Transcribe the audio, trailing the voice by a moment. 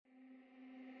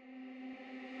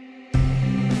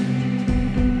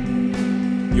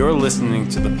You're listening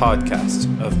to the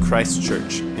podcast of Christ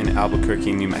Church in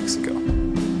Albuquerque, New Mexico.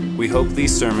 We hope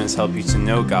these sermons help you to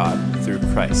know God through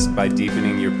Christ by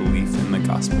deepening your belief in the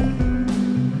gospel.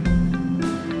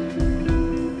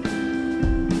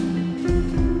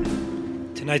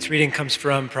 Tonight's reading comes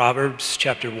from Proverbs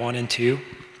chapter 1 and 2.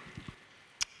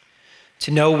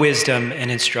 To know wisdom and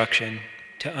instruction,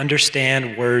 to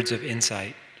understand words of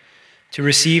insight, to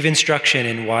receive instruction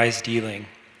in wise dealing,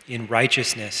 in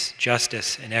righteousness,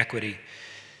 justice, and equity,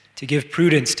 to give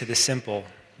prudence to the simple,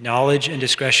 knowledge and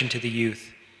discretion to the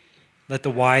youth. Let the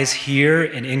wise hear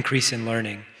and increase in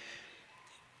learning,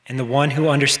 and the one who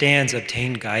understands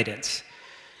obtain guidance.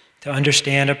 To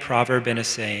understand a proverb and a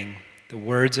saying, the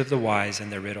words of the wise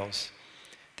and their riddles.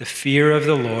 The fear of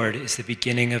the Lord is the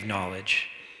beginning of knowledge.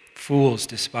 Fools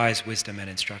despise wisdom and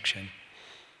instruction.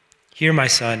 Hear, my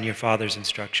son, your father's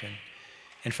instruction,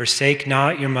 and forsake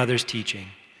not your mother's teaching,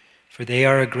 for they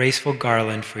are a graceful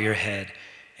garland for your head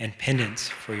and pendants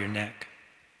for your neck.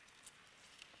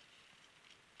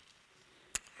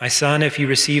 My son, if you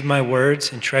receive my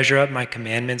words and treasure up my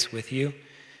commandments with you,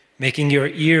 making your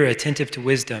ear attentive to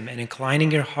wisdom and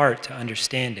inclining your heart to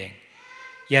understanding.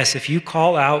 Yes, if you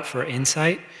call out for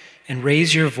insight and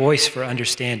raise your voice for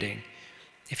understanding,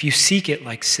 if you seek it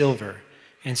like silver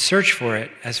and search for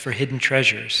it as for hidden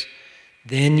treasures,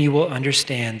 then you will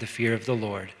understand the fear of the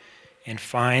Lord and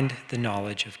find the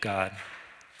knowledge of God.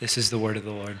 This is the word of the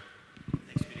Lord.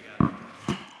 Thanks be to God.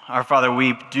 Our Father,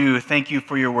 we do thank you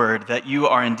for your word, that you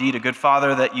are indeed a good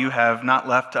Father, that you have not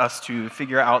left us to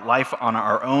figure out life on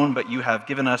our own, but you have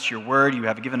given us your word, you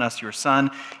have given us your Son,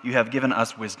 you have given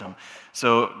us wisdom.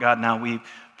 So, God, now we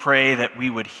pray that we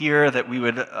would hear, that we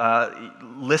would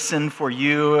listen for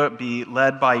you, be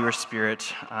led by your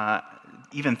Spirit,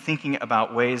 even thinking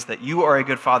about ways that you are a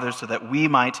good Father so that we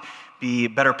might be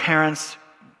better parents,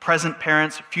 present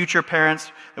parents, future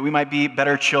parents, that we might be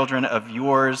better children of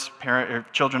yours,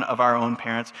 children of our own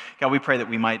parents. God, we pray that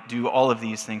we might do all of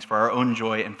these things for our own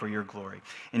joy and for your glory.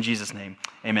 In Jesus' name,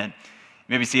 amen.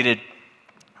 You may be seated.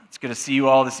 It's good to see you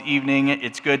all this evening.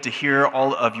 It's good to hear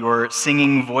all of your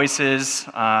singing voices.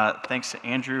 Thanks to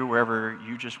Andrew, wherever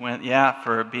you just went,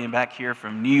 for being back here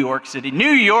from New York City,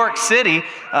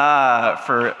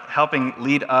 for helping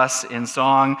lead us in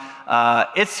song.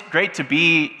 It's great to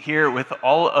be here with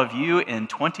all of you in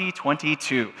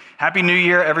 2022. Happy New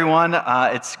Year, everyone.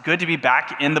 It's good to be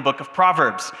back in the book of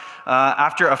Proverbs.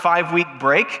 After a 5-week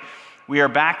break, we are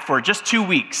back for just 2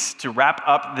 weeks to wrap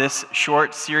up this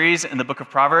short series in the book of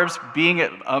Proverbs, being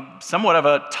somewhat of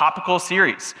a topical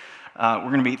series. We're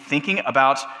going to be thinking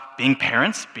about being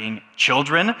parents, being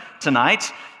children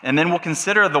tonight, and then we'll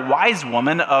consider the wise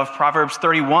woman of Proverbs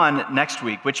 31 next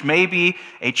week, which may be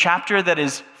a chapter that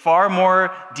is far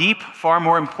more deep, far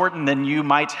more important than you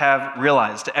might have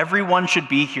realized. Everyone should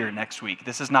be here next week.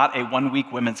 This is not a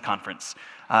 1-week women's conference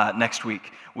next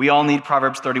week. We all need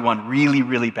Proverbs 31 really,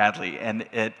 really badly, and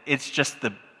it's just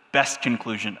the best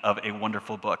conclusion of a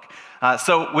wonderful book.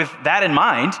 So with that in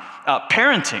mind,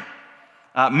 parenting.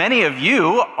 Many of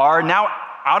you are now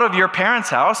out of your parents'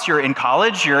 house. You're in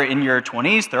college, you're in your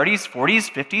 20s, 30s,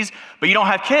 40s, 50s, but you don't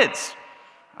have kids.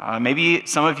 Maybe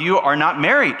some of you are not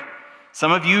married.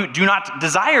 Some of you do not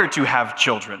desire to have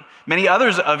children. Many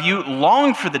others of you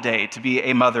long for the day to be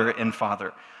a mother and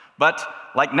father. But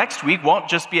like next week won't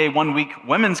just be a 1-week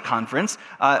women's conference.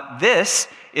 This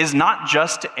is not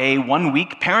just a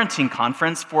 1-week parenting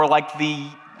conference for like the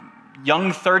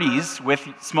young 30s with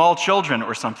small children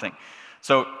or something.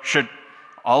 So should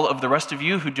all of the rest of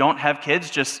you who don't have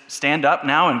kids just stand up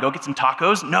now and go get some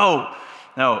tacos?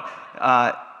 No.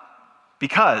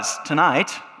 Because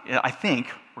tonight, I think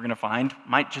we're going to find,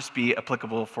 might just be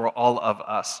applicable for all of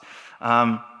us.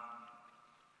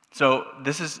 So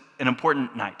this is an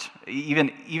important night,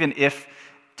 even if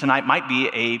tonight might be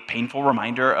a painful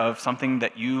reminder of something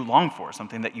that you long for,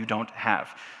 something that you don't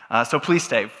have. So please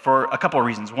stay for a couple of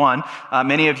reasons. One,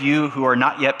 many of you who are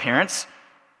not yet parents,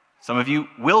 some of you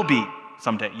will be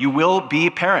someday. You will be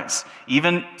parents.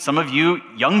 Even some of you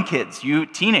young kids, you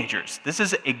teenagers. This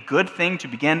is a good thing to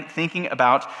begin thinking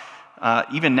about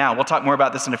even now. We'll talk more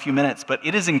about this in a few minutes, but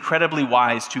it is incredibly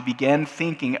wise to begin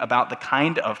thinking about the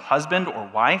kind of husband or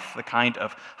wife, the kind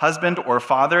of husband or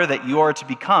father that you are to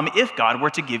become if God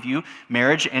were to give you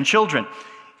marriage and children.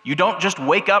 You don't just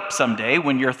wake up someday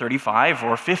when you're 35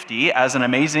 or 50 as an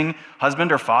amazing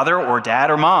husband or father or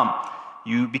dad or mom.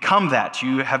 You become that.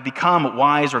 You have become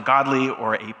wise or godly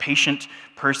or a patient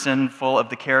person full of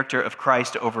the character of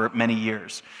Christ over many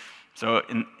years. So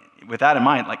with that in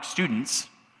mind, like students,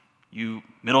 You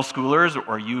middle schoolers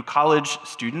or you college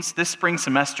students, this spring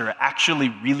semester actually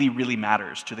really, really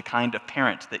matters to the kind of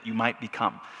parent that you might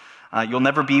become. You'll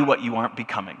never be what you aren't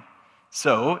becoming.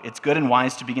 So it's good and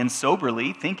wise to begin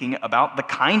soberly thinking about the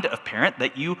kind of parent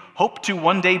that you hope to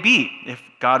one day be, if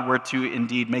God were to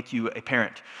indeed make you a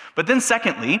parent. But then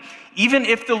secondly, even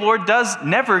if the Lord does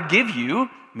never give you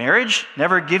marriage,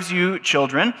 never gives you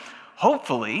children,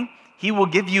 hopefully he will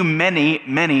give you many,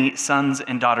 many sons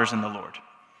and daughters in the Lord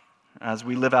as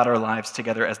we live out our lives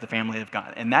together as the family of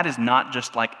God. And that is not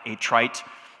just like a trite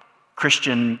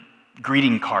Christian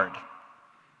greeting card.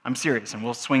 I'm serious, and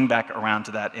we'll swing back around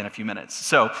to that in a few minutes.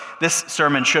 So this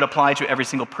sermon should apply to every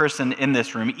single person in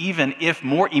this room, even if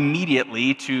more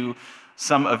immediately to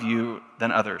some of you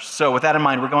than others. So with that in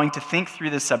mind, we're going to think through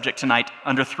this subject tonight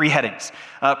under three headings,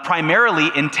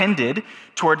 primarily intended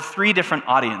toward three different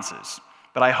audiences,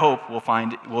 but I hope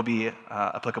will be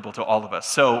applicable to all of us.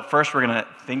 So first, we're going to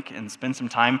think and spend some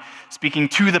time speaking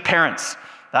to the parents,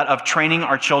 that of training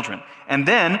our children, and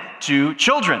then to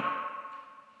children,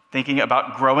 thinking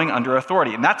about growing under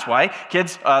authority. And that's why,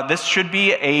 kids, this should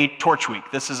be a torch week.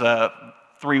 This is a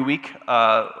 3-week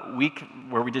week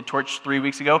where we did torch 3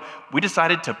 weeks ago. We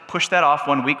decided to push that off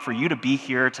 1 week for you to be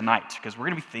here tonight, because we're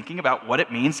going to be thinking about what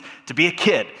it means to be a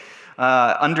kid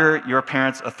under your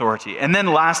parents' authority. And then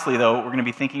lastly, though, we're going to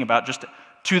be thinking about just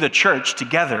to the church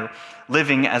together,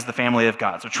 living as the family of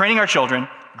God. So training our children,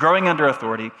 growing under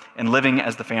authority, and living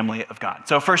as the family of God.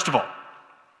 So first of all,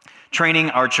 training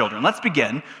our children. Let's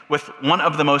begin with one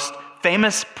of the most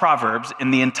famous proverbs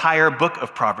in the entire book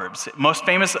of Proverbs. Most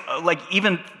famous, like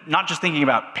even not just thinking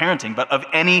about parenting, but of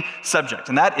any subject.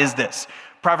 And that is this,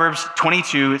 Proverbs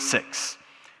 22:6.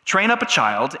 Train up a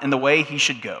child in the way he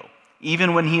should go.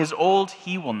 Even when he is old,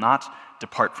 he will not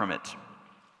depart from it.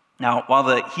 Now, while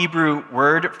the Hebrew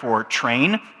word for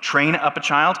train up a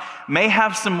child, may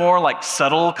have some more like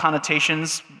subtle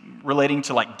connotations relating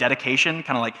to like dedication,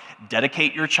 kind of like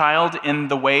dedicate your child in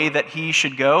the way that he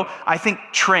should go, I think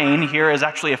train here is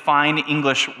actually a fine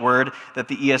English word that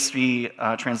the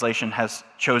ESV translation has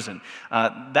chosen.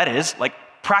 That is, like,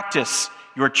 practice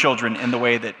your children in the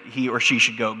way that he or she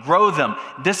should go. Grow them,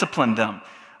 discipline them.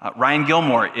 Ryan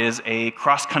Gilmore is a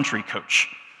cross-country coach.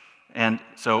 And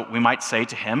so we might say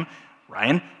to him,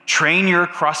 Ryan, train your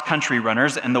cross-country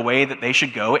runners in the way that they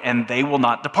should go, and they will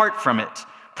not depart from it.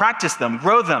 Practice them,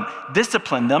 grow them,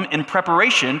 discipline them in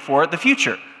preparation for the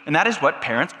future. And that is what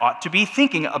parents ought to be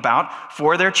thinking about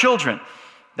for their children.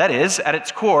 That is, at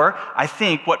its core, I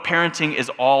think, what parenting is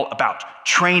all about,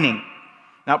 training.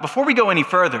 Now, before we go any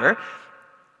further,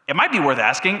 it might be worth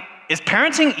asking, is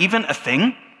parenting even a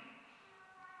thing?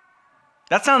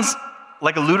 That sounds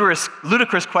like a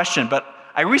ludicrous question, but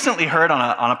I recently heard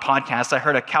on a podcast, I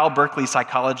heard a Cal Berkeley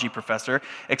psychology professor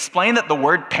explain that the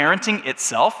word parenting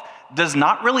itself does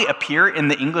not really appear in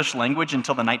the English language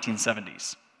until the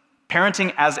 1970s.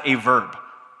 Parenting as a verb.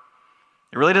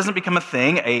 It really doesn't become a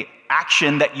thing, an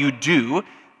action that you do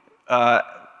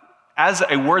as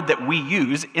a word that we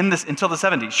use until the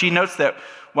 70s. She notes that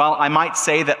while I might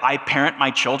say that I parent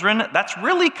my children, that's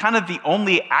really kind of the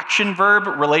only action verb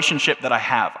relationship that I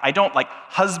have. I don't like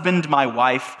husband my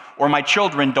wife, or my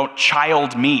children don't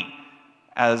child me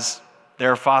as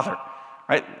their father.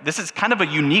 Right? This is kind of a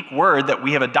unique word that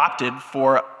we have adopted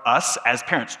for us as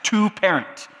parents, to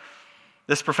parent.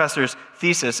 This professor's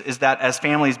thesis is that as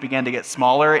families began to get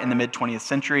smaller in the mid-20th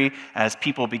century, as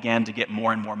people began to get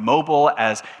more and more mobile,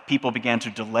 as people began to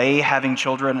delay having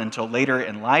children until later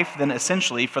in life, then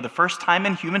essentially, for the first time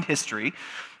in human history,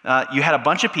 you had a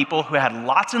bunch of people who had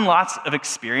lots and lots of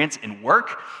experience in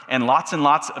work and lots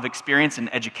of experience in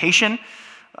education,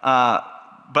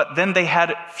 but then they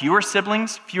had fewer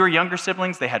siblings, fewer younger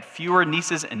siblings, they had fewer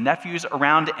nieces and nephews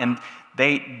around, and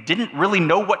they didn't really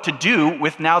know what to do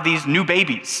with now these new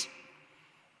babies.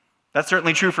 That's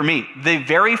certainly true for me. The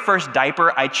very first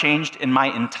diaper I changed in my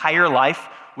entire life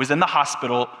was in the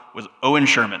hospital, was Owen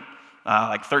Sherman,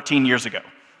 like 13 years ago,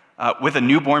 with a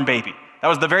newborn baby. That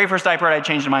was the very first diaper I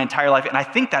changed in my entire life, and I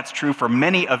think that's true for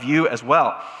many of you as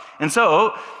well. And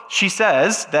so she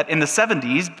says that in the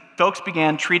 70s, folks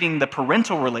began treating the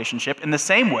parental relationship in the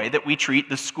same way that we treat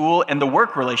the school and the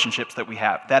work relationships that we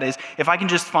have. That is, if I can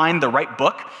just find the right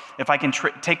book, if I can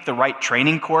take the right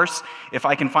training course, if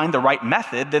I can find the right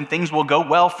method, then things will go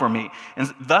well for me.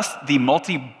 And thus, the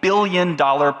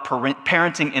multi-billion-dollar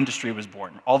parenting industry was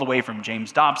born, all the way from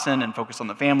James Dobson and Focus on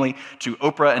the Family to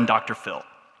Oprah and Dr. Phil.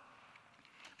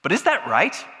 But is that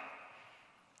right?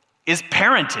 Is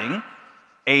parenting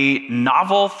a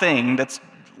novel thing that's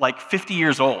like 50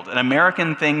 years old, an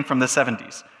American thing from the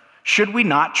 70s? Should we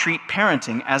not treat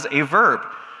parenting as a verb?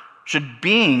 Should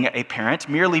being a parent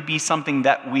merely be something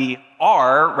that we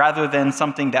are rather than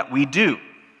something that we do?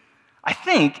 I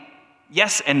think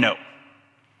yes and no.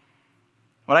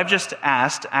 What I've just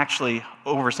asked actually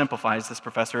oversimplifies this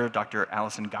professor, Dr.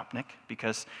 Alison Gopnik,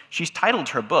 because she's titled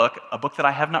her book, a book that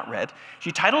I have not read,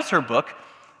 she titles her book,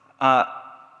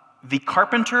 The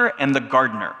Carpenter and the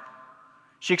Gardener.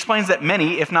 She explains that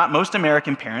many, if not most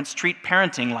American parents, treat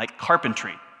parenting like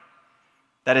carpentry.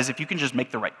 That is, if you can just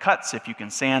make the right cuts, if you can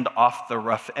sand off the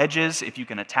rough edges, if you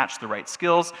can attach the right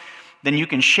skills, then you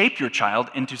can shape your child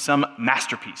into some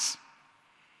masterpiece.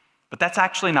 But that's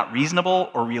actually not reasonable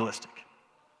or realistic.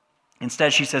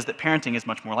 Instead, she says that parenting is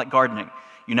much more like gardening.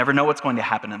 You never know what's going to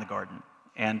happen in the garden,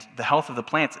 and the health of the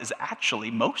plants is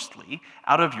actually mostly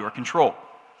out of your control.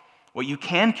 What you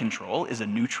can control is a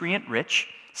nutrient-rich,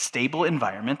 stable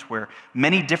environment where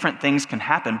many different things can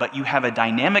happen, but you have a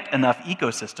dynamic enough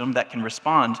ecosystem that can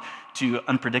respond to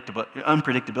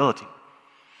unpredictability.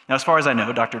 Now, as far as I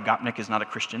know, Dr. Gopnik is not a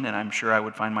Christian, and I'm sure I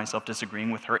would find myself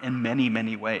disagreeing with her in many,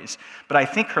 many ways. But I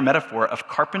think her metaphor of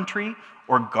carpentry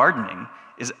or gardening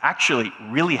is actually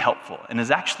really helpful and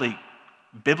is actually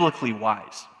biblically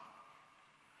wise.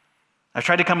 I've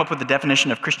tried to come up with a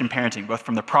definition of Christian parenting, both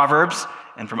from the Proverbs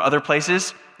and from other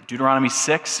places, Deuteronomy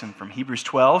 6 and from Hebrews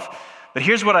 12. But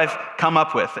here's what I've come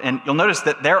up with. And you'll notice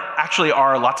that there actually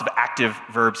are lots of active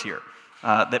verbs here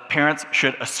that parents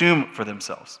should assume for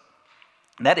themselves.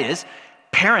 That is,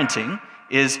 parenting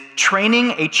is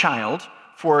training a child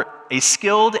for a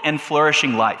skilled and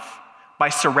flourishing life by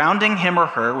surrounding him or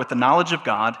her with the knowledge of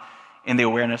God and the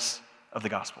awareness of the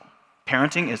gospel.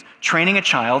 Parenting is training a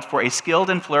child for a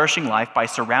skilled and flourishing life by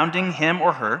surrounding him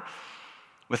or her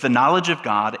with the knowledge of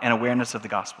God and awareness of the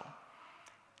gospel.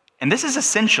 And this is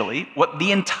essentially what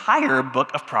the entire book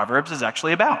of Proverbs is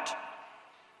actually about.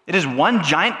 It is one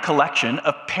giant collection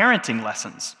of parenting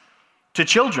lessons to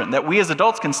children that we as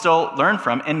adults can still learn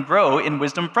from and grow in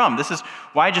wisdom from. This is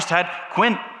why I just had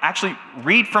Quinn actually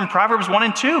read from Proverbs 1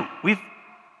 and 2. We've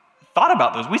thought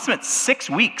about those. We spent 6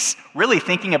 weeks really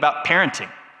thinking about parenting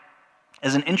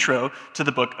as an intro to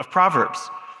the book of Proverbs.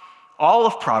 All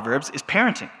of Proverbs is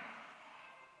parenting.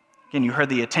 Again, you heard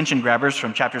the attention grabbers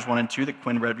from chapters 1 and 2 that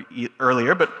Quinn read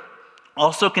earlier, but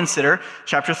also consider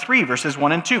chapter 3, verses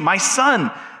 1 and 2. My son,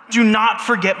 do not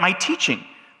forget my teaching,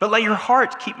 but let your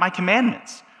heart keep my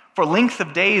commandments. For length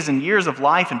of days and years of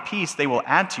life and peace they will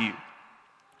add to you.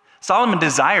 Solomon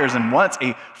desires and wants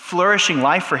a flourishing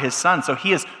life for his son, so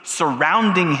he is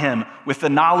surrounding him with the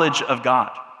knowledge of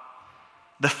God.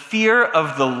 The fear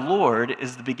of the Lord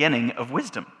is the beginning of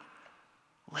wisdom.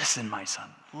 Listen, my son,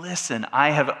 listen.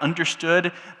 I have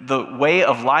understood the way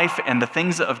of life and the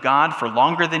things of God for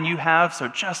longer than you have, so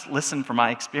just listen from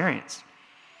my experience.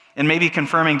 And maybe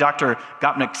confirming Dr.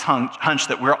 Gopnik's hunch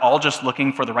that we're all just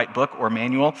looking for the right book or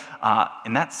manual,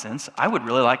 in that sense, I would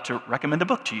really like to recommend a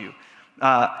book to you.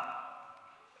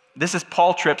 This is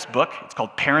Paul Tripp's book. It's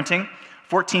called Parenting,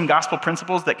 14 Gospel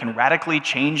Principles That Can Radically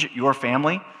Change Your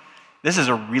Family. This is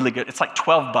a really good, it's like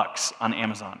 $12 on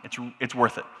Amazon. It's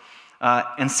worth it.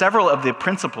 And several of the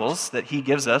principles that he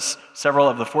gives us, several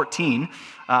of the 14,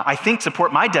 I think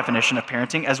support my definition of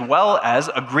parenting, as well as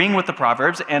agreeing with the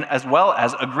Proverbs and as well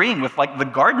as agreeing with like the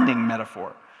gardening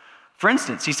metaphor. For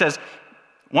instance, he says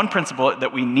one principle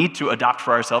that we need to adopt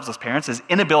for ourselves as parents is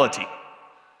inability.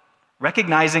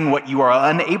 Recognizing what you are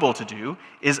unable to do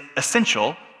is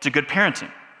essential to good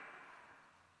parenting.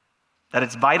 That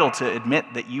it's vital to admit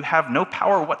that you have no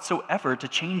power whatsoever to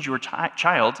change your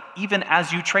child, even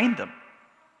as you train them.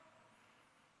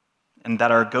 And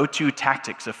that our go-to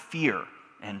tactics of fear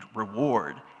and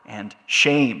reward and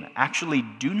shame actually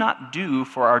do not do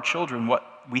for our children what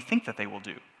we think that they will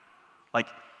do. Like,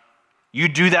 you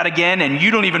do that again and you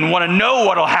don't even want to know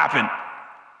what will happen.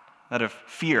 That of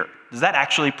fear. Does that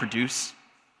actually produce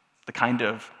the kind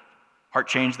of heart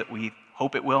change that we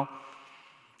hope it will?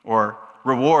 Or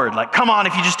reward, like, come on,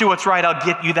 if you just do what's right, I'll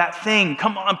get you that thing.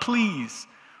 Come on, please.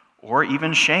 Or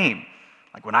even shame.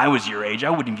 Like when I was your age, I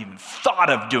wouldn't have even thought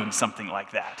of doing something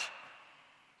like that.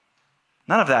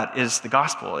 None of that is the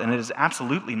gospel, and it is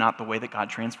absolutely not the way that God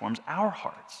transforms our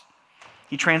hearts.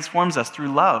 He transforms us through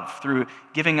love, through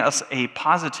giving us a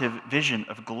positive vision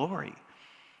of glory.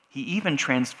 He even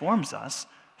transforms us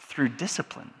through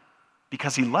discipline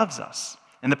because he loves us.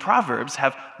 And the Proverbs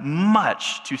have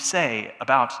much to say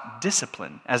about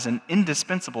discipline as an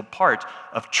indispensable part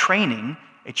of training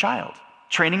a child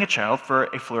for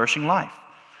a flourishing life.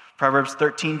 Proverbs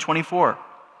 13:24,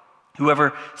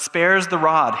 whoever spares the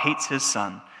rod hates his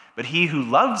son, but he who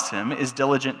loves him is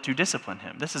diligent to discipline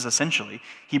him. This is essentially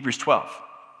Hebrews 12.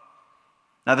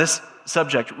 Now, this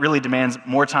subject really demands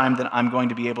more time than I'm going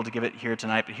to be able to give it here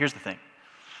tonight, but here's the thing.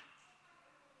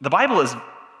 The Bible is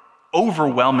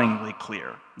overwhelmingly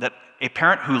clear that a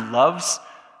parent who loves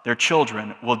their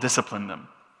children will discipline them.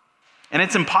 And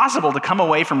it's impossible to come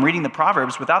away from reading the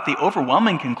Proverbs without the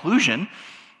overwhelming conclusion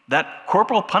that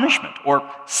corporal punishment, or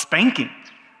spanking,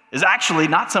 is actually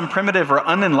not some primitive or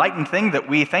unenlightened thing that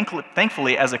we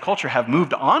thankfully as a culture have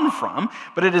moved on from,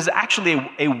 but it is actually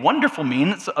a wonderful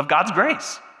means of God's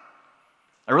grace.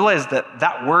 I realize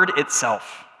that word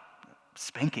itself,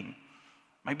 spanking,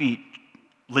 might be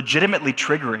legitimately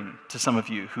triggering to some of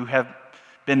you who have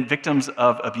been victims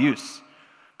of abuse.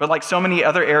 But like so many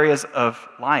other areas of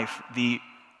life, the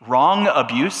wrong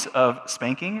abuse of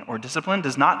spanking or discipline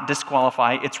does not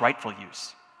disqualify its rightful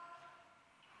use.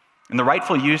 And the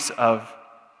rightful use of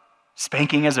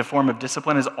spanking as a form of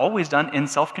discipline is always done in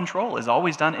self-control, is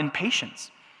always done in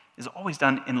patience, is always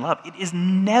done in love. It is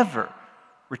never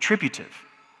retributive.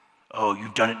 Oh,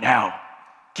 you've done it now.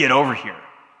 Get over here.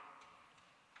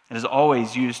 It is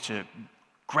always used to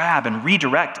grab and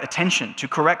redirect attention, to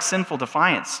correct sinful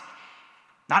defiance.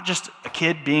 Not just a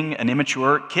kid being an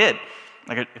immature kid.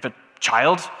 Like if a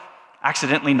child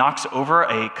accidentally knocks over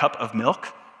a cup of milk,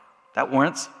 that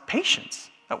warrants patience.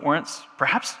 That warrants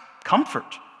perhaps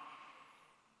comfort.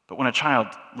 But when a child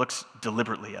looks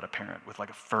deliberately at a parent with like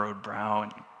a furrowed brow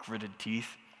and gritted teeth,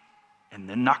 and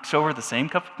then knocks over the same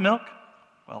cup of milk,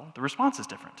 well, the response is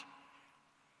different.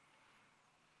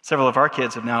 Several of our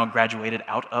kids have now graduated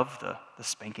out of the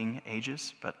spanking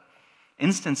ages, but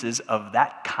instances of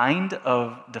that kind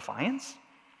of defiance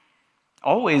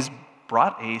always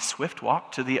brought a swift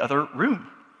walk to the other room.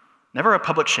 Never a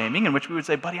public shaming in which we would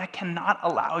say, buddy, I cannot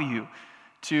allow you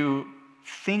to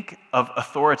think of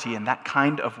authority in that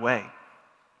kind of way.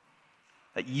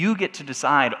 That you get to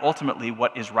decide ultimately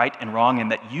what is right and wrong,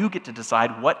 and that you get to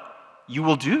decide what you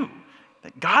will do.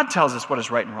 That God tells us what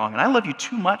is right and wrong, and I love you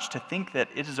too much to think that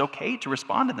it is okay to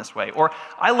respond in this way. Or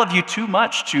I love you too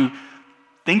much to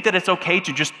think that it's okay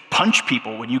to just punch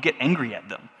people when you get angry at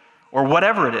them, or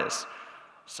whatever it is.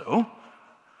 So,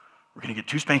 we're going to get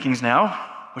 2 spankings now,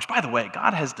 which, by the way,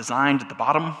 God has designed at the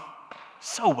bottom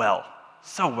so well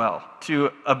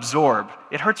to absorb.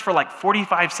 It hurts for like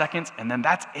 45 seconds, and then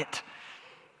that's it.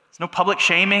 There's no public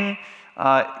shaming.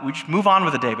 We just move on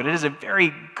with the day, but it is a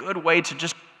very good way to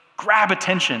just grab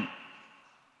attention.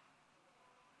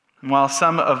 And while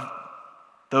some of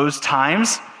those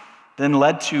times then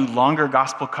led to longer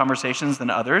gospel conversations than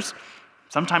others,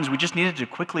 sometimes we just needed to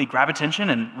quickly grab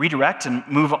attention and redirect and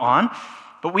move on.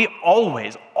 But we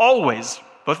always,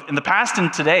 both in the past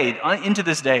and today, into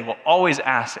this day, will always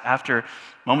ask after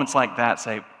moments like that,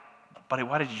 say, buddy,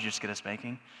 why did you just get a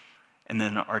spanking? And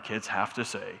then our kids have to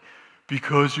say,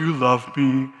 because you love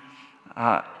me.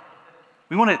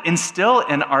 We want to instill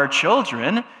in our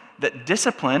children that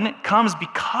discipline comes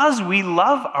because we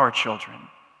love our children.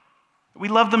 We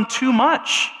love them too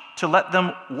much to let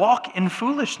them walk in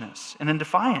foolishness and in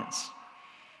defiance.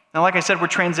 Now, like I said, we're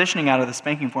transitioning out of the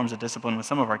spanking forms of discipline with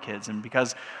some of our kids, and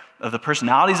because of the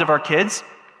personalities of our kids,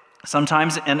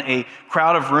 sometimes in a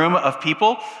crowd of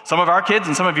people, some of our kids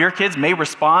and some of your kids may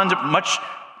respond much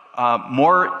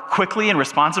more quickly and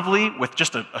responsively with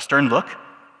just a stern look.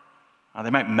 They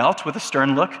might melt with a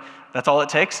stern look. That's all it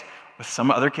takes. With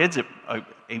some other kids,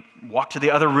 a walk to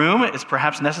the other room is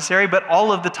perhaps necessary, but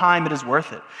all of the time it is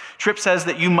worth it. Tripp says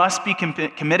that you must be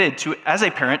committed to, as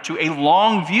a parent, to a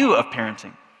long view of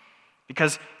parenting,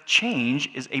 because change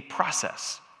is a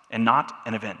process and not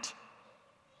an event.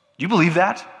 Do you believe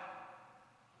that?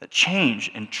 That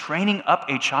change and training up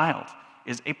a child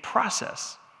is a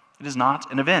process. It is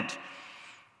not an event.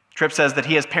 Tripp says that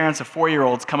he has parents of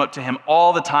 4-year-olds come up to him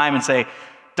all the time and say,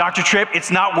 Dr. Tripp, it's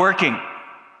not working.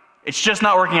 It's just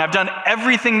not working. I've done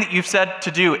everything that you've said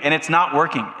to do, and it's not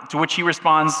working. To which he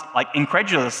responds, like,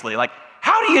 incredulously, like,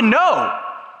 how do you know?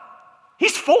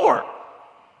 He's 4.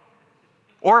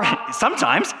 Or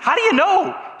sometimes, how do you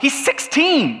know? He's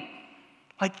 16.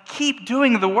 Like, keep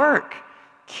doing the work.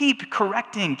 Keep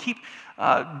correcting. Keep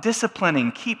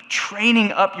disciplining. Keep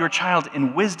training up your child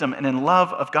in wisdom and in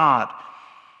love of God.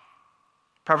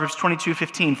 Proverbs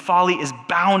 22:15, folly is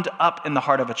bound up in the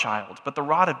heart of a child, but the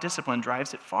rod of discipline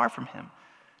drives it far from him.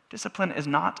 Discipline is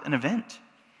not an event.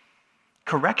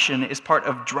 Correction is part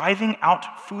of driving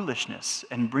out foolishness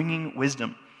and bringing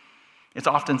wisdom. It's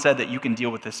often said that you can deal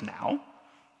with this now,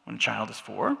 when a child is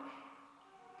 4,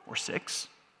 or 6,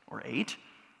 or 8,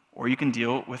 or you can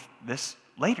deal with this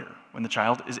later, when the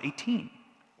child is 18,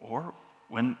 or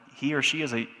when he or she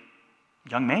is a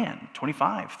young man,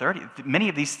 25, 30. Many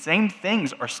of these same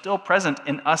things are still present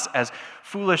in us as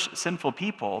foolish, sinful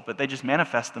people, but they just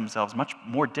manifest themselves much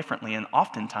more differently and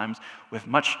oftentimes with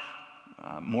much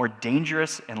more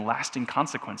dangerous and lasting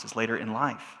consequences later in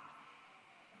life.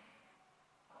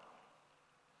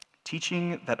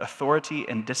 Teaching that authority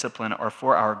and discipline are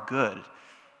for our good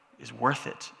is worth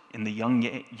it in the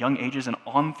young ages and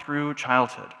on through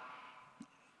childhood.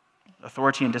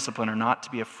 Authority and discipline are not to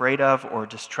be afraid of or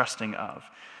distrusting of.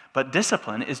 But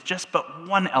discipline is just but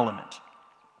one element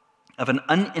of an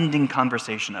unending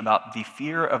conversation about the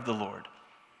fear of the Lord,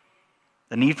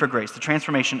 the need for grace, the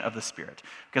transformation of the Spirit.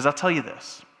 Because I'll tell you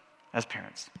this, as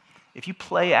parents, if you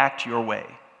play act your way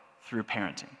through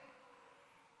parenting,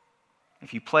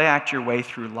 if you play act your way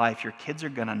through life, your kids are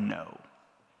going to know.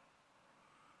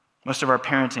 Most of our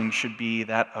parenting should be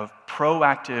that of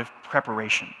proactive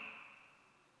preparation,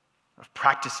 of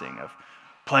practicing, of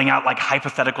playing out like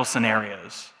hypothetical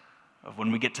scenarios of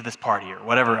when we get to this party or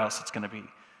whatever else it's going to be.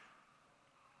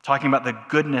 Talking about the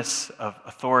goodness of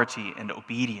authority and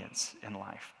obedience in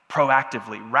life,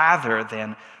 proactively rather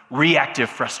than reactive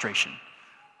frustration.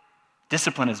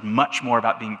 Discipline is much more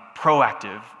about being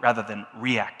proactive rather than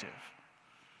reactive.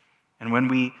 And when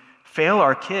we fail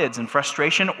our kids in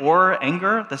frustration or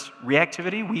anger, this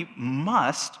reactivity, we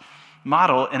must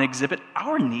model and exhibit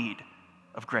our need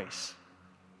of grace.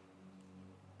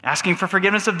 Asking for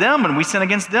forgiveness of them when we sin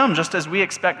against them, just as we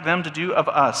expect them to do of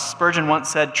us. Spurgeon once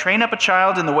said, "Train up a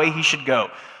child in the way he should go,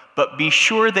 but be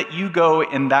sure that you go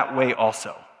in that way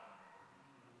also."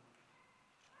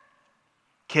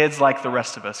 Kids, like the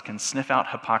rest of us, can sniff out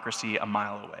hypocrisy a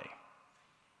mile away.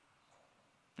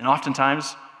 And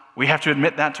oftentimes, we have to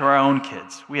admit that to our own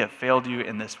kids. We have failed you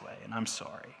in this way, and I'm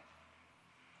sorry.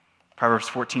 Proverbs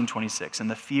 14:26, "In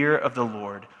the fear of the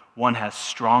Lord, one has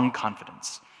strong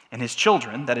confidence. And his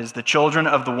children," that is, the children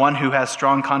of the one who has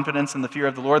strong confidence in the fear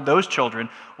of the Lord, those children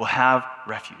will have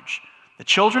refuge. The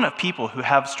children of people who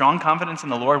have strong confidence in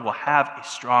the Lord will have a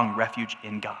strong refuge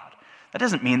in God. That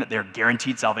doesn't mean that they're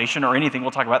guaranteed salvation or anything.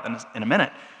 We'll talk about that in a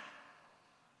minute.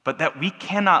 But that we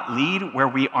cannot lead where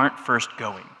we aren't first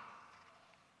going.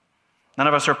 None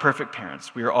of us are perfect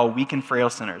parents. We are all weak and frail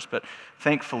sinners, but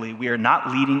thankfully we are not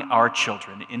leading our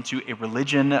children into a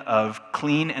religion of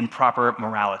clean and proper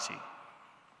morality,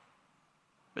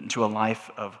 but into a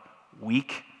life of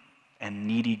weak and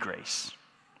needy grace.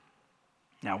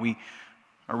 Now, we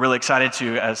are really excited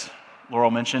to, as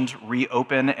Laurel mentioned,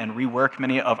 reopen and rework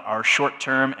many of our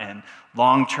short-term and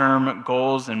long-term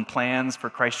goals and plans for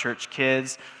Christ Church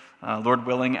Kids. Lord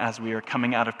willing, as we are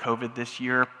coming out of COVID this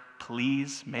year,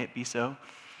 please, may it be so.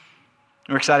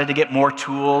 We're excited to get more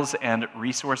tools and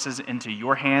resources into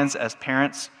your hands as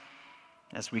parents,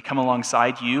 as we come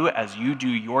alongside you, as you do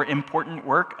your important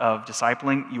work of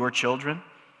discipling your children,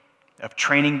 of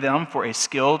training them for a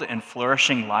skilled and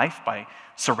flourishing life by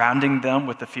surrounding them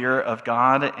with the fear of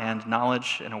God and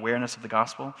knowledge and awareness of the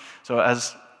gospel. So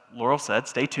as Laurel said,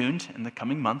 stay tuned in the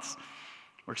coming months.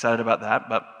 We're excited about that.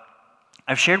 But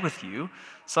I've shared with you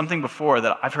something before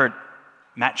that I've heard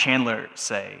Matt Chandler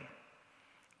say,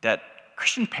 that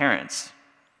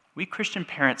we Christian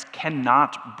parents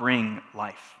cannot bring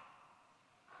life,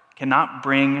 cannot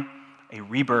bring a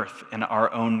rebirth in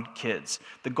our own kids.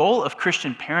 The goal of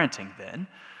Christian parenting, then,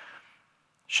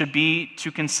 should be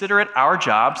to consider it our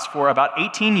jobs for about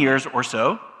 18 years or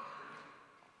so,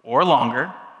 or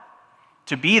longer,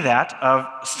 to be that of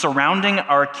surrounding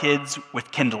our kids with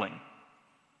kindling.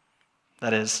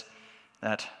 That is,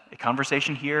 that a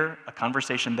conversation here, a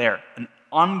conversation there, an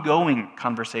ongoing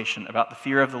conversation about the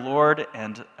fear of the Lord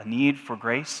and a need for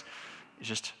grace is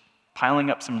just piling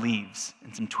up some leaves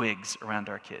and some twigs around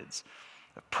our kids.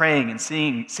 Praying and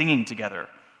singing together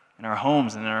in our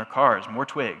homes and in our cars, more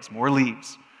twigs, more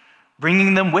leaves.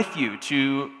 Bringing them with you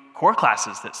to core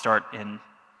classes that start in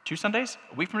 2 Sundays,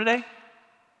 a week from today?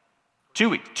 2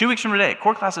 weeks. 2 weeks from today.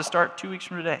 Core classes start 2 weeks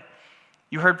from today.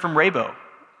 You heard from Raybo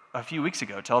a few weeks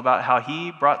ago tell about how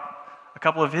he brought a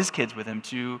couple of his kids with him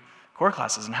to core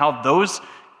classes and how those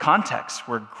contexts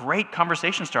were great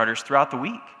conversation starters throughout the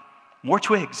week. More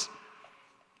twigs,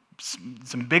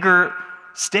 some bigger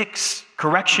sticks,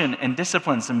 correction and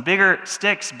discipline, some bigger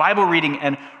sticks, Bible reading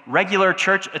and regular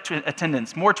church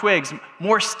attendance, more twigs,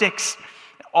 more sticks,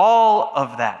 all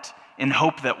of that in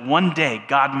hope that one day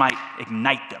God might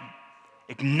ignite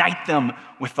them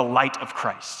with the light of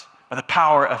Christ, by the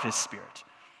power of his Spirit.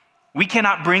 We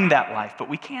cannot bring that life, but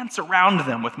we can surround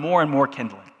them with more and more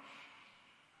kindling.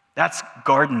 That's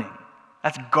gardening.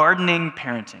 That's gardening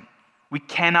parenting. We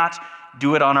cannot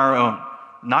do it on our own.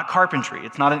 not carpentry.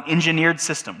 It's not an engineered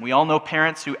system. We all know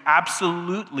parents who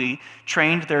absolutely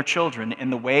trained their children in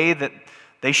the way that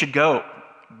they should go,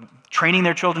 training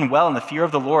their children well in the fear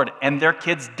of the Lord, and their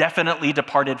kids definitely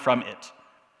departed from it.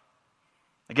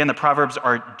 Again, the Proverbs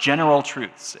are general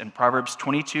truths, and Proverbs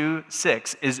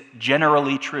 22:6 is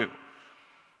generally true,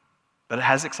 but it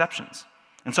has exceptions.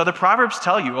 And so the Proverbs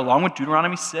tell you, along with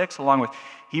Deuteronomy 6, along with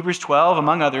Hebrews 12,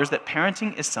 among others, that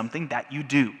parenting is something that you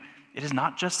do. It is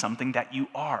not just something that you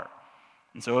are.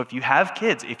 And so if you have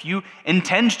kids, if you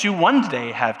intend to one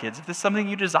day have kids, if this is something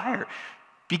you desire,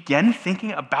 begin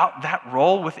thinking about that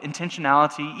role with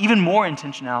intentionality, even more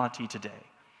intentionality today.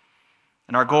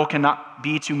 And our goal cannot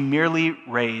be to merely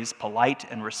raise polite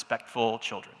and respectful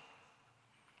children,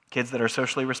 kids that are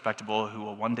socially respectable who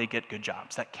will one day get good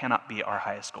jobs. That cannot be our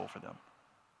highest goal for them.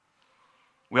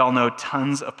 We all know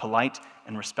tons of polite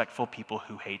and respectful people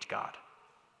who hate God.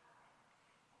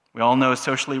 We all know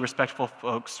socially respectful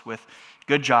folks with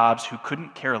good jobs who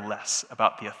couldn't care less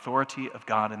about the authority of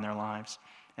God in their lives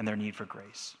and their need for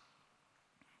grace.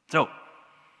 So,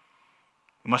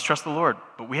 we must trust the Lord,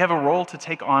 but we have a role to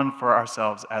take on for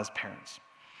ourselves as parents.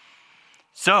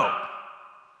 So,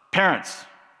 parents,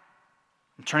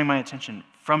 I'm turning my attention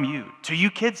from you to you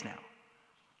kids now.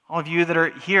 All of you that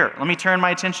are here, let me turn my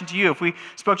attention to you. If we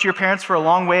spoke to your parents for a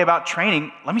long way about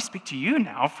training, let me speak to you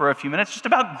now for a few minutes just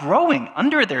about growing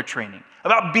under their training,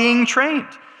 about being trained.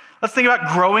 Let's think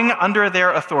about growing under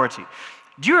their authority.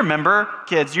 Do you remember,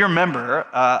 kids,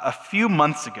 a few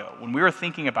months ago when we were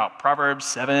thinking about Proverbs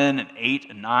 7 and 8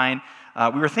 and 9,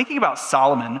 we were thinking about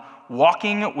Solomon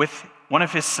walking with one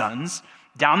of his sons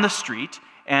down the street,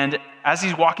 and as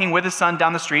he's walking with his son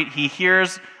down the street, he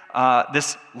hears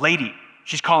this lady.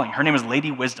 She's calling. Her name is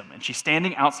Lady Wisdom, and she's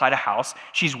standing outside a house.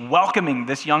 She's welcoming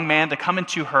this young man to come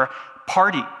into her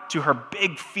party, to her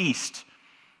big feast.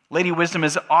 Lady Wisdom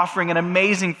is offering an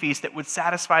amazing feast that would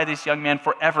satisfy this young man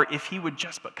forever if he would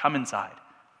just but come inside.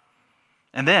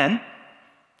 And then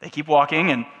they keep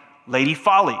walking, and Lady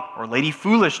Folly, or Lady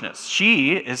Foolishness,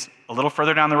 she is a little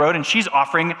further down the road, and she's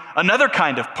offering another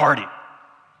kind of party.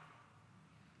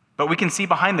 But we can see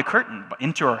behind the curtain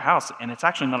into her house, and it's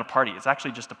actually not a party. It's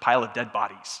actually just a pile of dead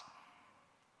bodies.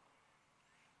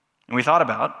 And we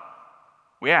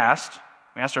asked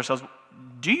ourselves,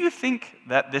 do you think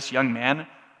that this young man,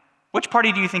 which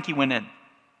party do you think he went in?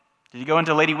 Did he go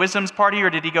into Lady Wisdom's party, or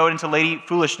did he go into Lady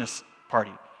Foolishness'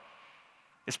 party?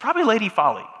 It's probably Lady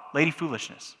Folly, Lady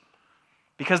Foolishness.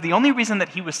 Because the only reason that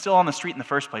he was still on the street in the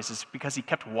first place is because he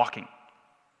kept walking.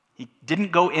 He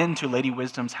didn't go into Lady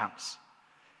Wisdom's house.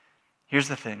 Here's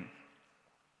the thing,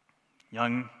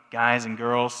 young guys and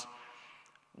girls,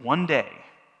 one day,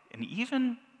 and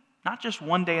even not just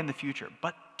one day in the future,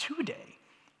 but today,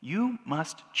 you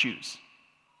must choose.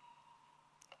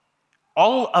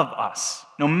 All of us,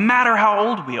 no matter how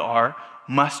old we are,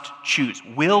 must choose.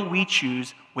 Will we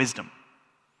choose wisdom?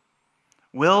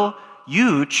 Will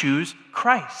you choose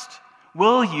Christ?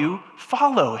 Will you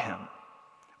follow him?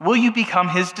 Will you become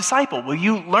his disciple? Will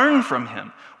you learn from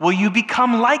him? Will you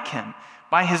become like him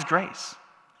by his grace?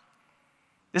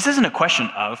 This isn't a question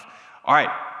of, all right,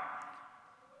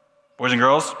 boys and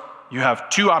girls, you have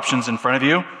two options in front of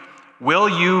you. Will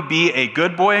you be a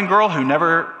good boy and girl who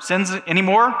never sins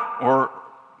anymore? Or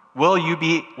will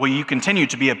you continue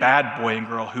to be a bad boy and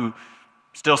girl who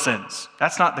still sins?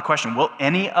 That's not the question. Will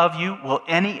any of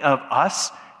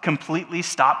us completely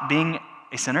stop being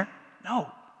a sinner?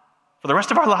 No. For the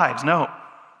rest of our lives, no.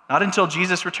 Not until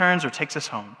Jesus returns or takes us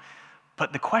home.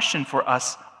 But the question for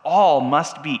us all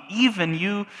must be, even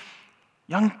you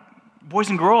young boys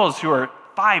and girls who are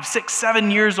 5, 6, 7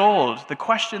 years old, the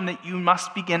question that you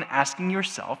must begin asking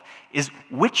yourself is,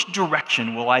 which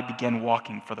direction will I begin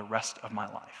walking for the rest of my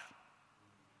life?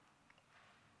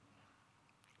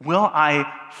 Will I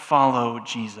follow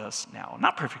Jesus now?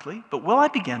 Not perfectly, but will I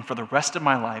begin for the rest of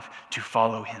my life to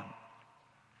follow him?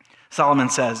 Solomon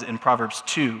says in Proverbs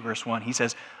 2, verse 1, he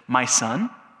says, "My son,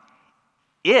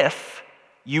 if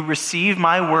you receive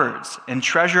my words and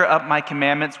treasure up my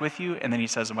commandments with you," and then he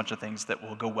says a bunch of things that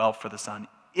will go well for the son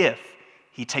if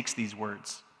he takes these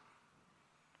words.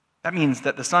 That means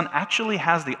that the son actually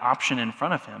has the option in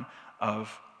front of him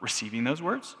of receiving those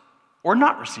words or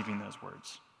not receiving those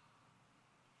words.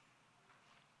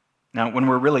 Now, when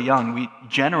we're really young, we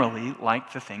generally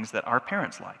like the things that our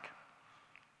parents like.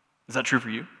 Is that true for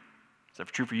you? Is that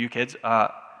true for you, kids?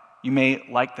 You may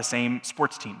like the same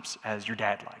sports teams as your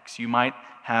dad likes. You might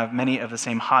have many of the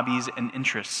same hobbies and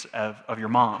interests of your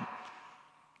mom.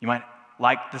 You might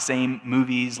like the same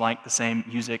movies, like the same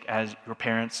music as your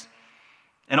parents.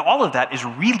 And all of that is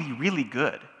really, really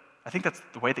good. I think that's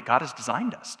the way that God has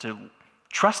designed us, to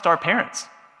trust our parents,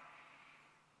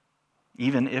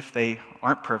 even if they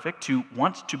aren't perfect, to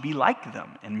want to be like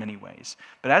them in many ways.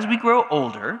 But as we grow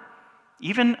older,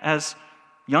 even as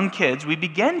young kids, we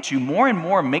begin to more and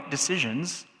more make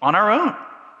decisions on our own.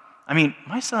 I mean,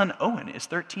 my son Owen is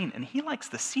 13, and he likes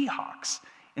the Seahawks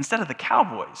instead of the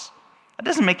Cowboys. That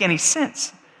doesn't make any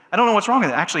sense. I don't know what's wrong with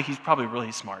it. Actually, he's probably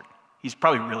really smart. He's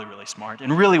probably really, really smart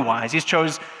and really wise. He's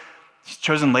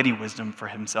chosen Lady Wisdom for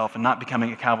himself and not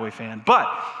becoming a Cowboy fan. But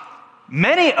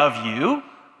many of you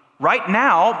right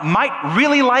now might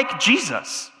really like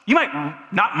Jesus. You might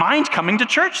not mind coming to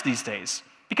church these days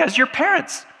because your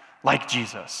parents like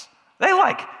Jesus. They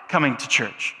like coming to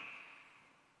church.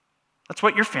 That's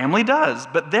what your family does.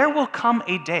 But there will come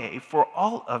a day for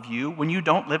all of you when you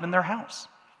don't live in their house.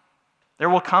 There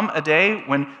will come a day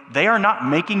when they are not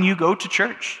making you go to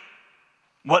church.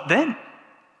 What then?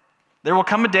 There will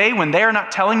come a day when they are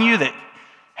not telling you that,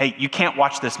 hey, you can't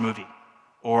watch this movie,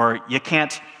 or you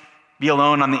can't be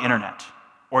alone on the internet,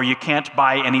 or you can't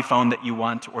buy any phone that you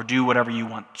want, or do whatever you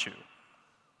want to.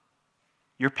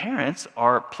 Your parents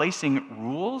are placing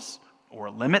rules or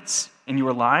limits in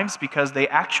your lives because they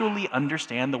actually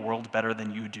understand the world better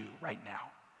than you do right now.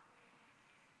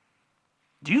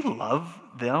 Do you love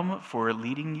them for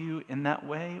leading you in that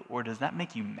way, or does that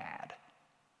make you mad?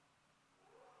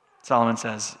 Solomon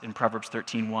says in Proverbs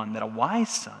 13:1 that a wise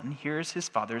son hears his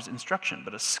father's instruction,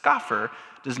 but a scoffer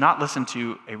does not listen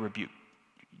to a rebuke.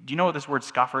 Do you know what this word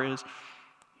scoffer is?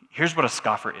 Here's what a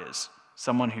scoffer is.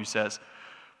 Someone who says,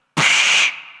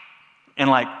 psh, and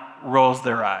rolls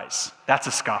their eyes. That's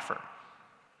a scoffer.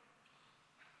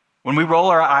 When we roll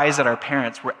our eyes at our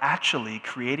parents, we're actually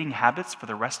creating habits for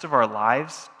the rest of our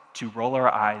lives to roll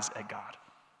our eyes at God.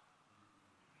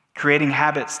 Creating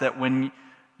habits that when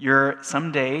you're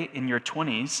someday in your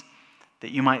 20s, that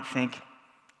you might think,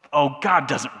 oh, God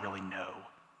doesn't really know.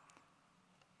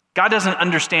 God doesn't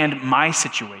understand my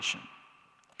situation.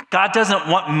 God doesn't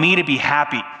want me to be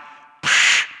happy.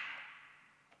 Psh,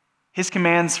 His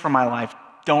commands for my life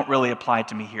don't really apply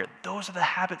to me here. Those are the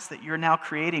habits that you're now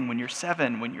creating when you're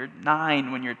 7, when you're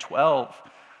 9, when you're 12.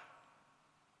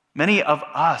 Many of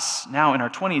us now in our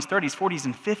 20s, 30s, 40s,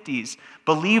 and 50s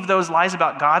believe those lies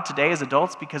about God today as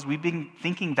adults because we've been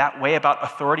thinking that way about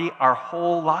authority our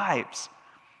whole lives.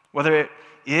 Whether it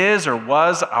is or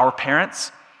was our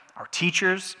parents, our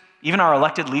teachers, even our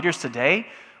elected leaders today,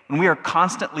 when we are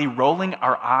constantly rolling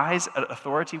our eyes at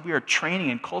authority, we are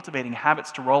training and cultivating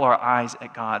habits to roll our eyes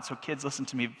at God. So kids, listen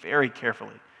to me very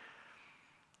carefully.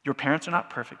 Your parents are not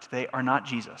perfect. They are not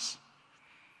Jesus.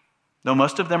 Though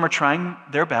most of them are trying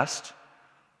their best,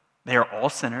 they are all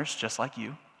sinners just like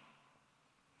you.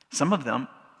 Some of them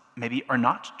maybe are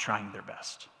not trying their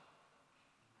best.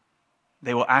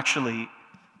 They will actually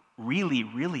really,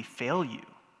 really fail you.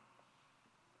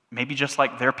 Maybe just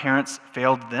like their parents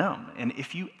failed them. And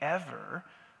if you ever,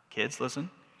 kids, listen,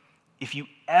 if you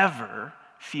ever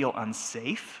feel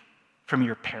unsafe from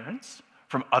your parents,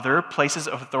 from other places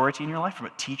of authority in your life, from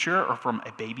a teacher or from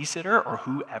a babysitter or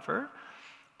whoever,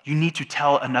 you need to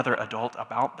tell another adult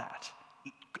about that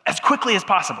as quickly as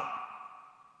possible.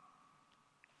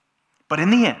 But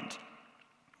in the end,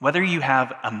 whether you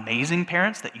have amazing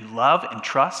parents that you love and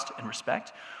trust and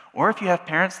respect, or if you have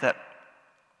parents that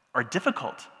are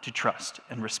difficult to trust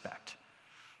and respect,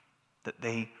 that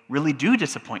they really do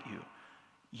disappoint you,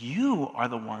 you are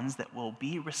the ones that will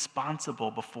be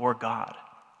responsible before God.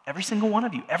 Every single one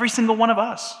of you, every single one of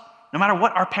us, no matter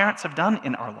what our parents have done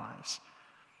in our lives.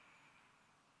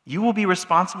 You will be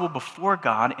responsible before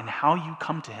God in how you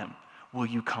come to Him. Will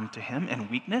you come to Him in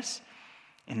weakness,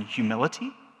 in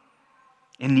humility,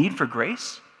 in need for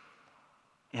grace,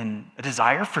 in a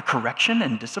desire for correction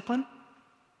and discipline?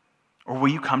 Or will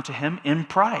you come to Him in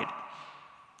pride,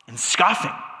 in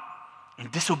scoffing, in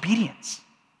disobedience?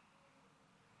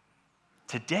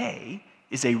 Today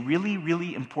is a really,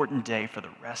 really important day for the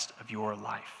rest of your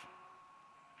life.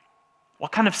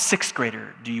 What kind of 6th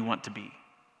grader do you want to be?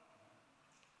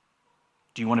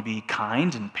 Do you want to be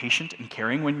kind and patient and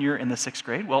caring when you're in the 6th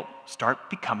grade? Well, start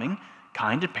becoming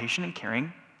kind and patient and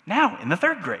caring now in the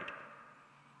 3rd grade.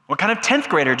 What kind of 10th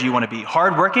grader do you want to be?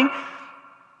 Hardworking,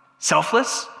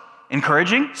 selfless,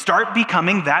 encouraging? Start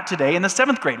becoming that today in the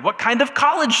 7th grade. What kind of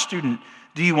college student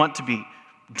do you want to be?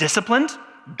 Disciplined,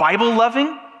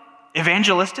 Bible-loving,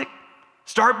 evangelistic?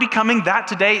 Start becoming that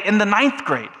today in the 9th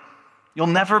grade. You'll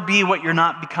never be what you're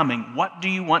not becoming. What do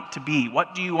you want to be?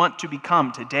 What do you want to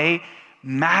become? Today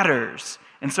matters.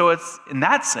 And so it's in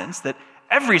that sense that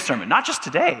every sermon, not just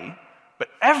today, but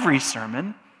every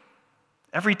sermon,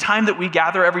 every time that we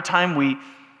gather, every time we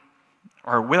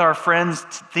are with our friends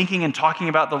thinking and talking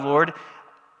about the Lord,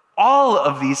 all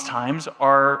of these times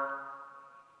are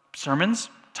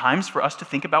sermons, times for us to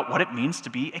think about what it means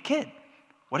to be a kid,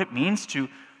 what it means to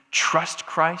trust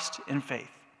Christ in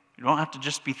faith. You don't have to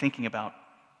just be thinking about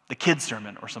the kids'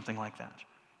 sermon or something like that.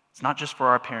 It's not just for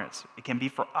our parents. It can be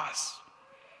for us,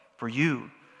 for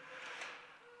you.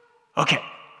 Okay,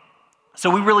 so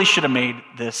we really should have made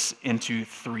this into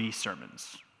 3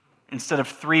 sermons instead of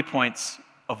 3 points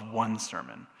of 1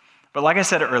 sermon. But like I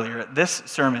said earlier, this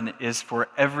sermon is for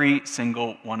every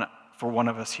single one, for one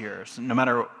of us here, so no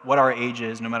matter what our age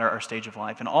is, no matter our stage of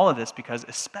life, and all of this because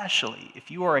especially if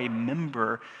you are a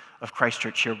member of Christ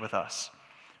Church here with us,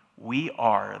 we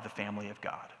are the family of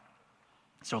God.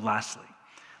 So lastly,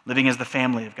 living as the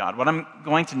family of God. What I'm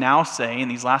going to now say in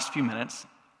these last few minutes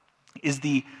is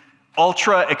the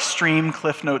ultra extreme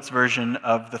Cliff Notes version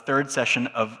of the 3rd session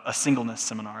of a singleness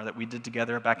seminar that we did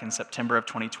together back in September of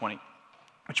 2020.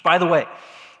 Which, by the way,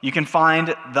 you can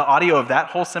find the audio of that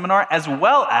whole seminar as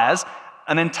well as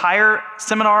an entire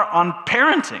seminar on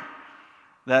parenting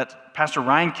that Pastor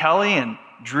Ryan Kelly and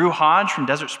Drew Hodge from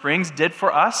Desert Springs did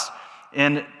for us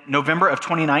in November of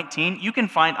 2019. You can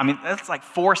find, that's like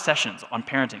 4 sessions on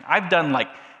parenting. I've done like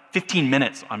 15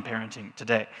 minutes on parenting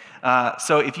today.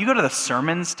 So if you go to the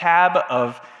sermons tab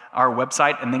of our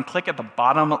website and then click at the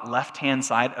bottom left-hand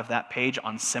side of that page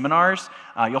on seminars,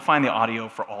 you'll find the audio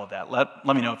for all of that. Let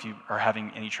me know if you are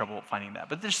having any trouble finding that.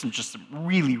 But there's some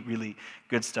really, really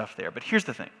good stuff there. But here's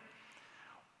the thing.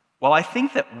 While I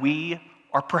think that we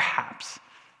are perhaps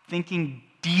thinking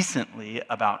decently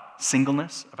about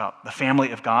singleness, about the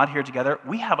family of God here together,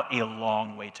 we have a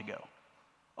long way to go.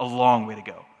 A long way to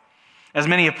go. As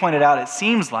many have pointed out, it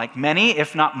seems like many,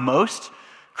 if not most,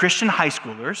 Christian high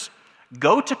schoolers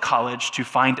go to college to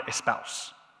find a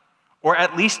spouse, or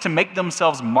at least to make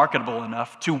themselves marketable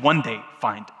enough to one day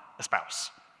find a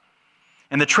spouse.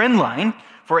 And the trend line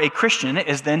for a Christian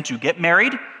is then to get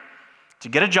married, to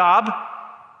get a job,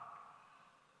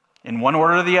 in one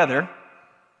order or the other,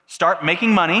 start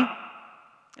making money,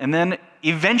 and then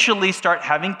eventually start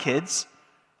having kids,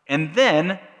 and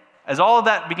then, as all of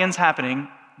that begins happening,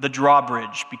 the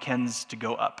drawbridge begins to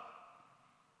go up.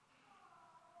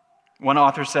 One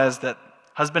author says that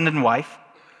husband and wife,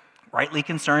 rightly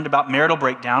concerned about marital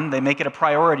breakdown, they make it a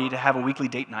priority to have a weekly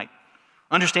date night.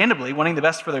 Understandably, wanting the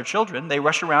best for their children, they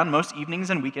rush around most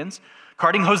evenings and weekends,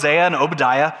 carting Hosea and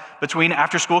Obadiah between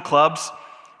after-school clubs,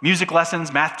 music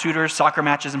lessons, math tutors, soccer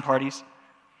matches, and parties.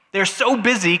 They're so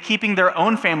busy keeping their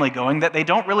own family going that they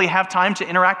don't really have time to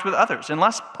interact with others,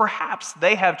 unless perhaps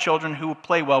they have children who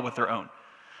play well with their own.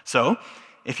 So,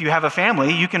 if you have a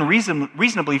family, you can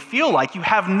reasonably feel like you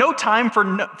have no time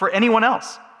for anyone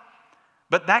else.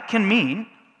 But that can mean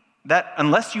that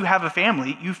unless you have a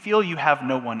family, you feel you have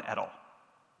no one at all.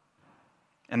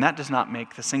 And that does not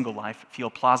make the single life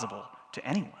feel plausible to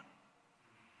anyone.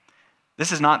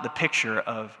 This is not the picture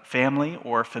of family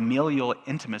or familial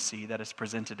intimacy that is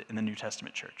presented in the New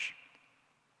Testament church.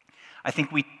 I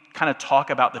think we kind of talk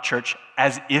about the church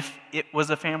as if it was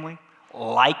a family,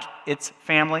 like it's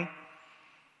family.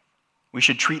 We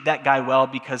should treat that guy well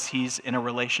because he's in a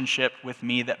relationship with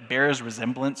me that bears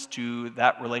resemblance to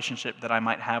that relationship that I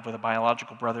might have with a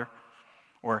biological brother.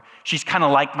 Or she's kind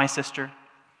of like my sister.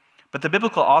 But the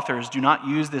biblical authors do not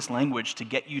use this language to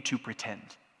get you to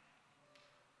pretend,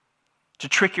 to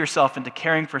trick yourself into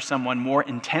caring for someone more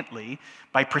intently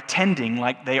by pretending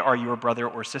like they are your brother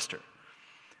or sister.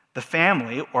 The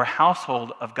family or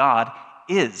household of God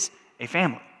is a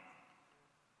family.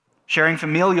 Sharing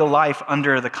familial life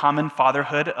under the common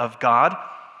fatherhood of God,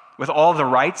 with all the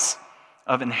rights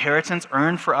of inheritance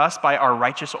earned for us by our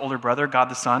righteous older brother, God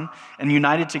the Son, and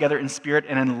united together in spirit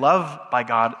and in love by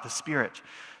God the Spirit.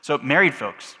 So, married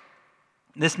folks,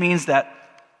 this means that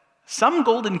some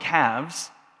golden calves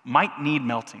might need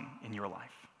melting in your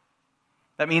life.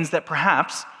 That means that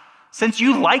perhaps, since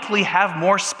you likely have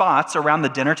more spots around the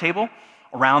dinner table,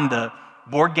 around the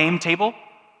board game table,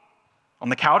 on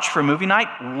the couch for movie night,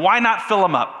 why not fill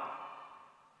them up?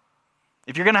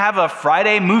 If you're going to have a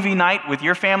Friday movie night with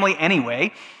your family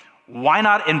anyway, why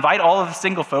not invite all of the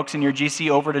single folks in your GC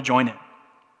over to join in?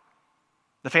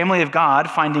 The family of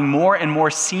God finding more and more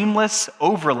seamless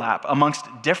overlap amongst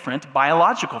different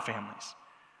biological families.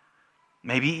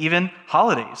 Maybe even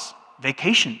holidays,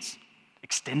 vacations,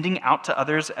 extending out to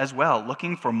others as well,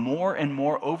 looking for more and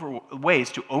more ways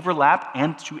to overlap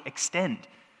and to extend.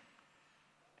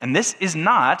 And this is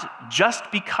not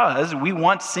just because we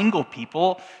want single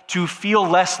people to feel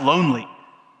less lonely.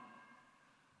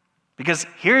 Because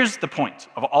here's the point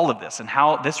of all of this and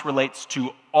how this relates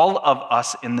to all of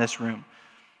us in this room.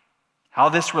 How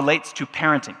this relates to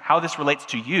parenting. How this relates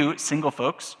to you, single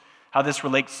folks, how this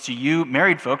relates to you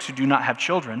married folks who do not have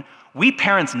children. We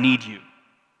parents need you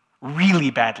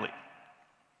really badly.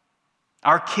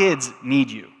 Our kids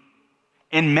need you.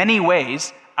 In many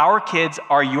ways, our kids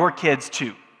are your kids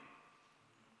too.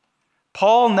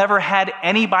 Paul never had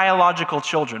any biological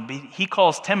children, but he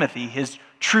calls Timothy his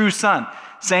true son.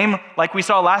 Same like we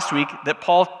saw last week that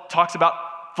Paul talks about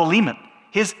Philemon,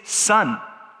 his son.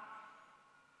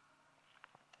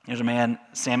 There's a man,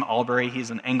 Sam Albury, he's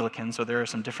an Anglican, so there are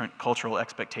some different cultural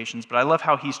expectations, but I love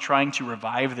how he's trying to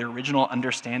revive the original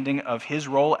understanding of his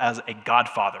role as a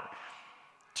godfather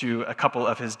to a couple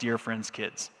of his dear friends'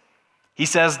 kids. He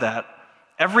says that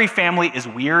every family is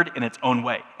weird in its own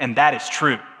way, and that is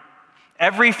true.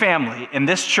 Every family in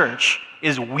this church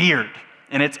is weird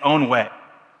in its own way.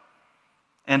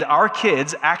 And our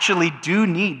kids actually do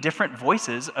need different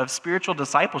voices of spiritual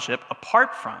discipleship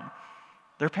apart from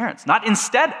their parents. Not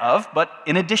instead of, but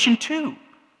in addition to.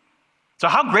 So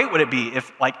how great would it be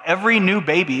if like every new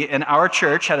baby in our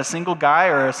church had a single guy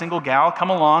or a single gal come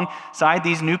alongside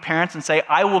these new parents and say,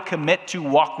 I will commit to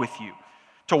walk with you,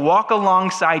 to walk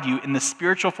alongside you in the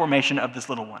spiritual formation of this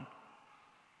little one.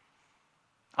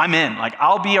 I'm in. Like,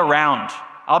 I'll be around.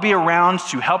 I'll be around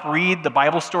to help read the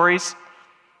Bible stories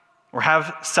or have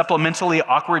supplementally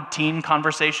awkward teen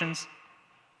conversations.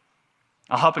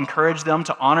 I'll help encourage them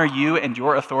to honor you and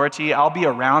your authority. I'll be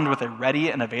around with a ready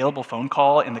and available phone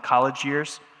call in the college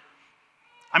years.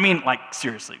 I mean, like,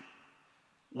 seriously,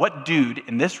 what dude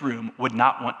in this room would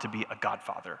not want to be a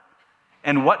godfather?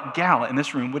 And what gal in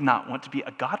this room would not want to be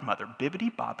a godmother?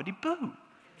 Bibbidi-bobbidi-boo.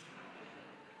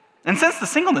 And since the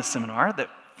singleness seminar that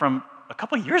from a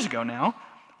couple years ago now,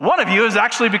 one of you has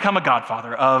actually become a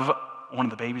godfather of one of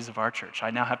the babies of our church.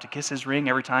 I now have to kiss his ring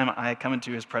every time I come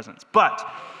into his presence. But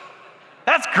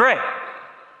that's great.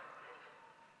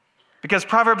 Because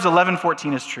Proverbs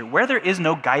 11:14 is true. Where there is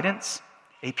no guidance,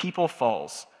 a people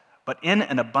falls. But in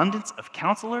an abundance of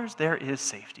counselors, there is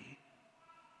safety.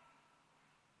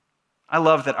 I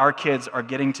love that our kids are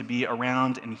getting to be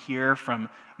around and hear from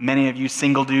many of you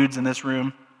single dudes in this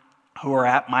room who are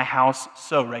at my house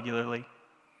so regularly.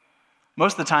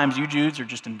 Most of the times, you dudes are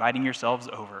just inviting yourselves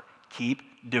over. Keep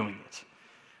doing it.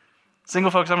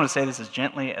 Single folks, I'm going to say this as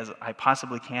gently as I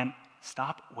possibly can.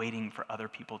 Stop waiting for other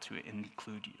people to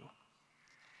include you.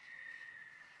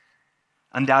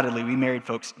 Undoubtedly, we married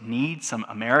folks need some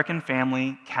American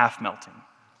family calf melting,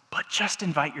 but just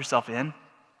invite yourself in.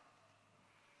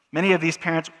 Many of these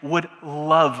parents would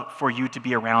love for you to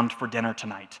be around for dinner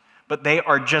tonight, but they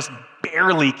are just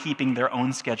barely keeping their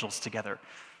own schedules together.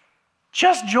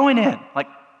 Just join in. Like,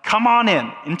 come on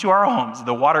in into our homes.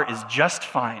 The water is just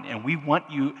fine, and we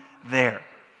want you there.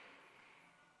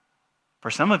 For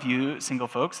some of you single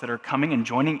folks that are coming and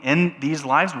joining in these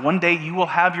lives, one day you will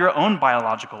have your own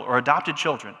biological or adopted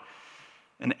children.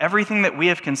 And everything that we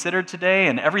have considered today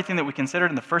and everything that we considered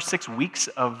in the first 6 weeks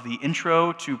of the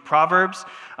intro to Proverbs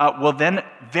will then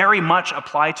very much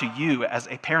apply to you as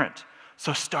a parent.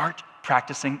 So start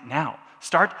practicing now.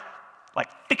 Start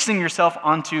fixing yourself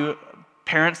onto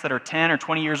parents that are 10 or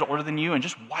 20 years older than you and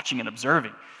just watching and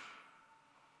observing.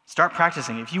 Start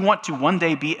practicing. If you want to one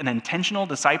day be an intentional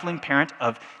discipling parent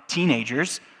of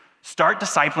teenagers, start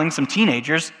discipling some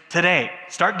teenagers today.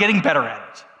 Start getting better at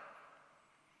it.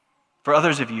 For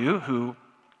others of you who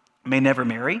may never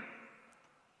marry,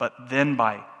 but then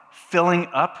by filling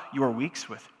up your weeks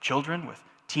with children, with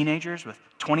teenagers, with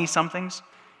 20-somethings,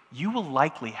 you will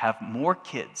likely have more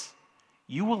kids.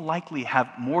 You will likely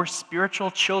have more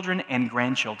spiritual children and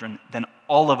grandchildren than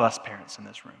all of us parents in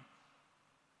this room.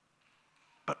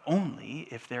 But only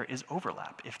if there is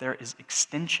overlap, if there is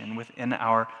extension within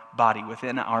our body,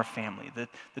 within our family. The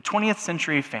 20th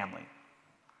century family,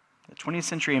 the 20th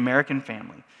century American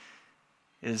family,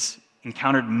 is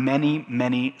encountered many,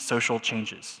 many social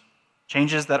changes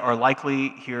that are likely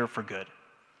here for good.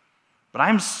 But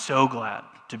I'm so glad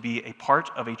to be a part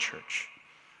of a church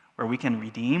where we can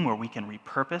redeem, where we can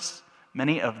repurpose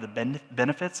many of the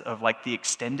benefits of the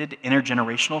extended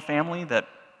intergenerational family that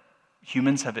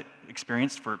humans have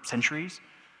experienced for centuries,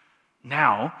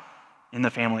 now in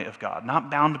the family of God, not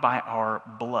bound by our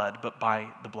blood, but by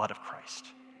the blood of Christ.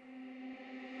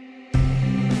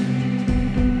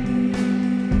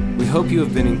 We hope you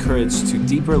have been encouraged to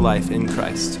deeper life in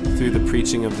Christ through the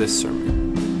preaching of this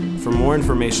sermon. For more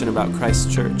information about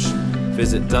Christ Church,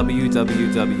 visit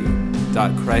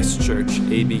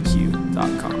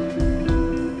www.christchurchabq.com.